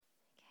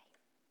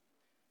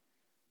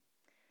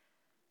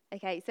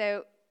Okay,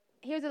 so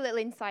here's a little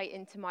insight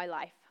into my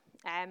life.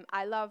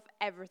 I love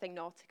everything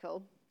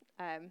nautical.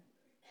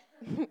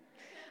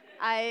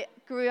 I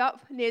grew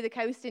up near the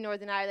coast in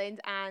Northern Ireland,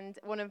 and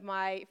one of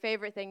my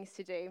favourite things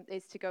to do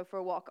is to go for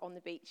a walk on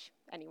the beach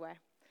anywhere.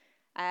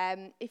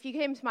 If you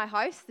came to my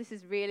house, this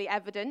is really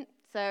evident.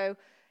 So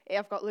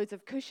I've got loads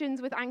of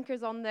cushions with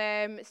anchors on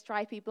them,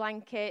 stripy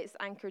blankets,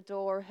 anchor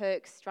door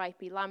hooks,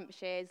 stripy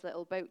lampshades,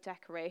 little boat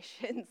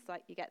decorations,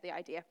 like you get the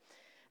idea.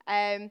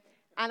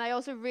 And I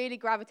also really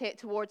gravitate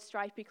towards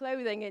stripy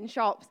clothing in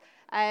shops.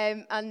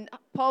 And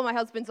Paul, my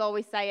husband's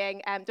always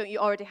saying, don't you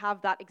already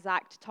have that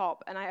exact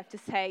top? And I have to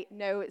say,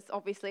 no, it's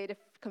obviously a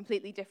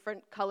completely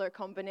different color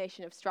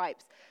combination of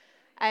stripes.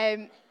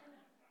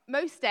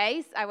 Most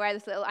days, I wear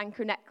this little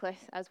anchor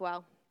necklace as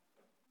well.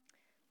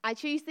 I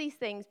choose these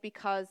things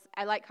because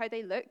I like how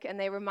they look and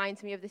they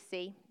remind me of the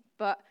sea.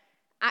 But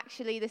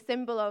actually, the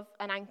symbol of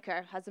an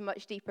anchor has a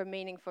much deeper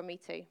meaning for me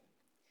too.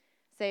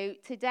 So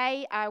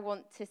today, I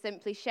want to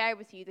simply share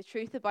with you the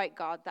truth about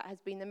God that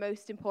has been the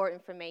most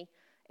important for me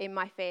in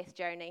my faith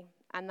journey,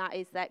 and that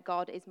is that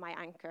God is my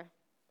anchor.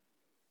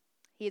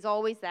 He is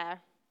always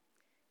there.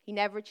 He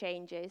never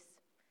changes.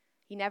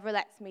 He never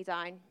lets me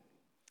down.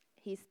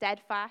 He is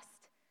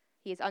steadfast.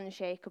 He is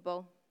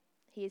unshakable.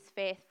 He is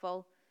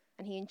faithful,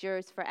 and he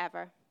endures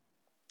forever.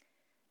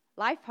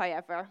 Life,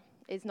 however,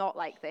 is not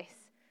like this.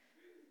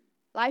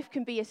 Life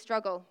can be a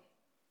struggle.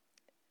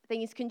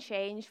 Things can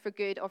change for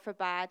good or for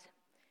bad.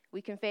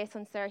 We can face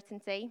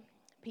uncertainty.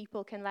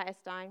 People can let us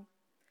down.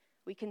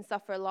 We can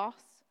suffer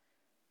loss.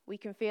 We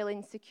can feel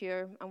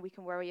insecure, and we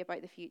can worry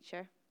about the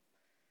future.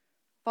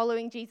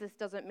 Following Jesus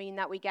doesn't mean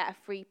that we get a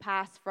free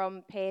pass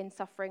from pain,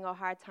 suffering, or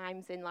hard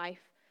times in life.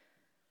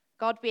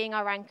 God being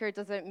our anchor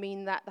doesn't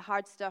mean that the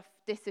hard stuff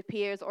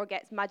disappears or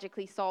gets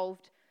magically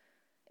solved.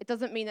 It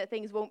doesn't mean that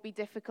things won't be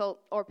difficult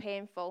or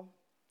painful.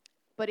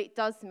 But it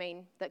does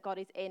mean that God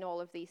is in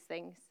all of these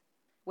things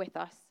with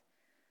us.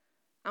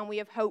 And we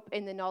have hope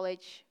in the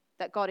knowledge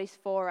that God is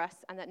for us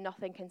and that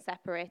nothing can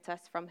separate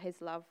us from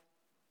his love.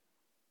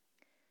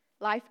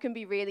 Life can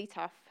be really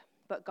tough,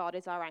 but God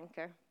is our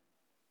anchor.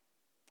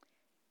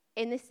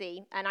 In the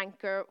sea, an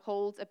anchor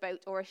holds a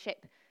boat or a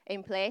ship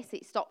in place.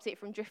 It stops it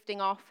from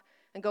drifting off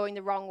and going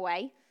the wrong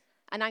way.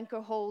 An anchor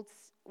holds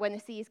when the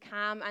sea is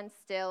calm and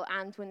still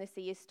and when the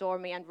sea is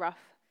stormy and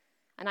rough.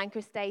 An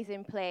anchor stays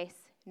in place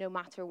no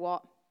matter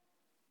what.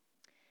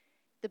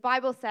 The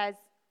Bible says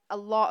a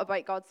lot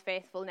about God's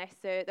faithfulness.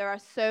 So there are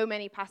so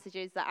many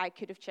passages that I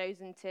could have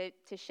chosen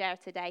to share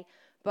today.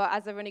 But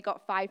as I've only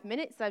got 5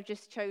 minutes, I've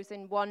just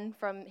chosen one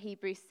from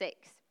Hebrews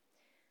 6.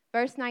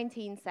 Verse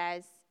 19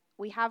 says,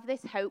 "We have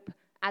this hope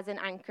as an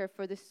anchor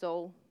for the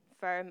soul,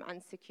 firm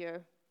and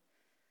secure."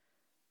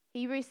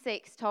 Hebrews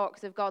 6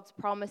 talks of God's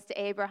promise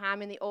to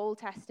Abraham in the Old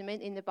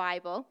Testament in the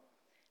Bible,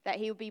 that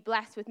he would be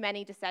blessed with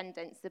many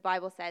descendants, the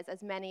Bible says,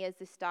 as many as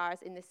the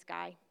stars in the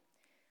sky,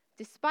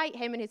 despite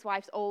him and his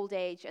wife's old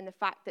age and the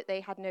fact that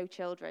they had no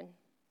children.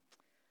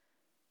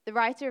 The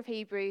writer of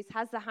Hebrews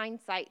has the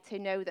hindsight to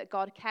know that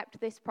God kept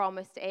this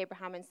promise to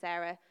Abraham and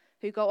Sarah,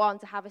 who go on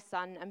to have a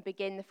son and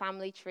begin the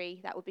family tree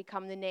that would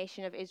become the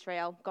nation of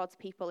Israel, God's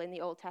people in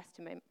the Old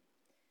Testament.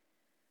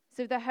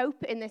 So the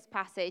hope in this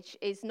passage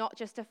is not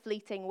just a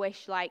fleeting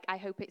wish like, I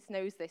hope it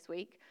snows this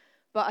week,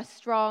 but a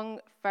strong,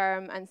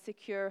 firm, and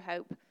secure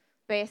hope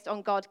based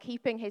on God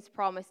keeping his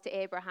promise to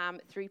Abraham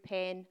through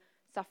pain,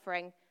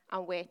 suffering,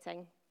 and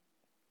waiting.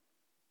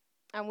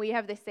 And we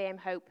have the same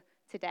hope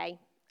today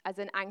as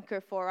an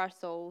anchor for our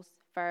souls,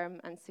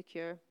 firm and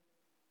secure.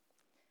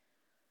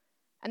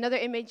 Another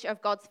image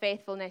of God's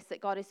faithfulness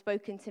that God has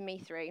spoken to me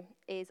through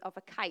is of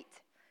a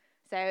kite.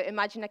 So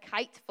imagine a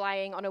kite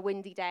flying on a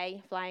windy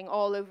day, flying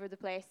all over the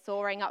place,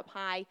 soaring up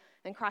high,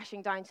 then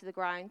crashing down to the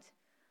ground.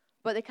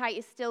 But the kite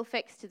is still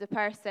fixed to the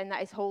person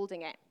that is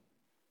holding it.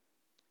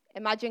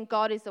 Imagine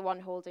God is the one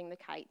holding the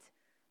kite.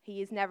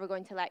 He is never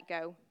going to let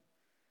go.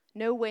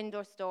 No wind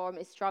or storm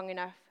is strong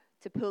enough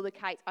to pull the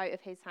kite out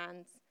of his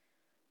hands.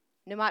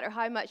 No matter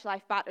how much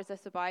life batters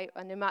us about,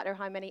 and no matter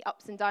how many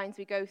ups and downs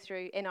we go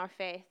through in our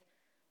faith,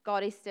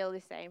 God is still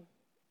the same.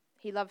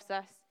 He loves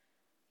us.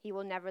 He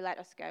will never let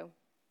us go.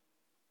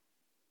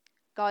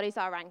 God is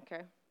our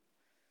anchor.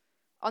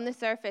 On the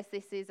surface,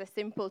 this is a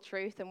simple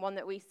truth and one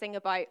that we sing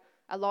about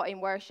a lot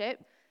in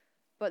worship,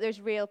 but there's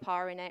real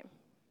power in it.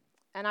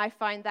 And I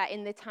find that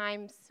in the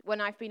times when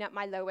I've been at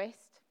my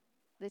lowest,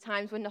 the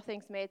times when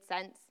nothing's made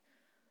sense,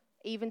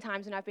 even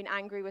times when I've been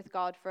angry with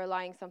God for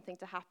allowing something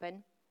to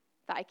happen,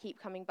 that I keep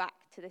coming back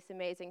to this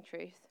amazing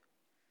truth.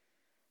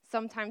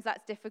 Sometimes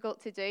that's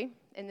difficult to do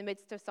in the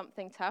midst of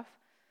something tough,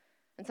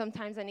 and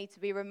sometimes I need to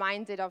be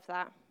reminded of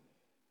that.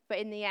 But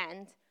in the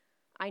end,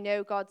 I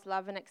know God's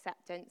love and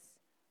acceptance,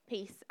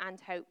 peace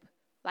and hope,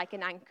 like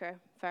an anchor,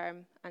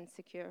 firm and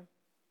secure.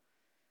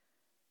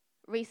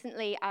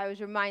 Recently, I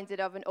was reminded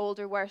of an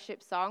older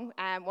worship song,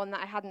 one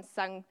that I hadn't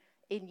sung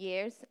in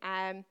years,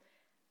 and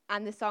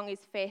the song is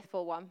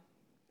Faithful One.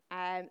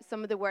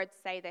 Some of the words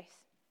say this: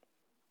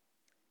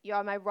 "You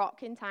are my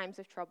rock in times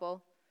of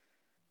trouble.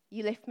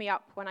 You lift me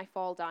up when I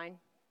fall down.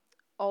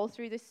 All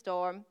through the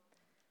storm,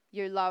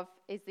 Your love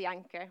is the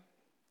anchor.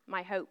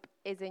 My hope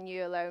is in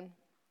you alone.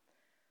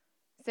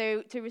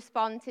 So to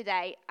respond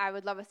today, I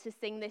would love us to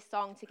sing this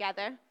song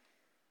together,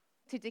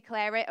 to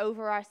declare it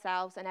over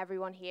ourselves and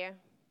everyone here.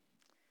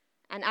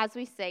 And as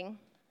we sing,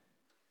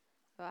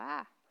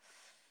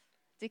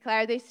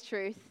 declare this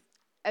truth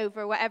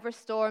over whatever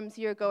storms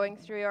you're going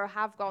through or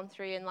have gone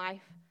through in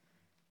life.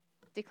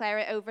 Declare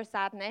it over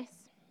sadness,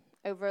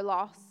 over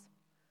loss,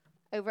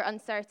 over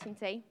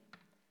uncertainty,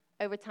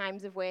 over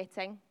times of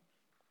waiting,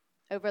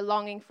 over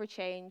longing for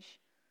change,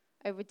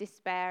 over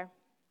despair,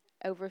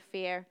 over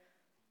fear,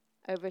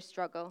 over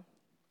struggle.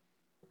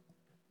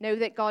 Know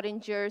that God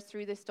endures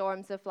through the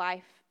storms of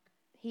life.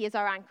 He is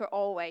our anchor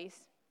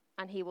always,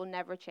 and he will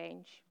never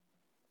change.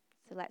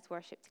 So let's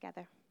worship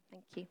together.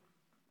 Thank you.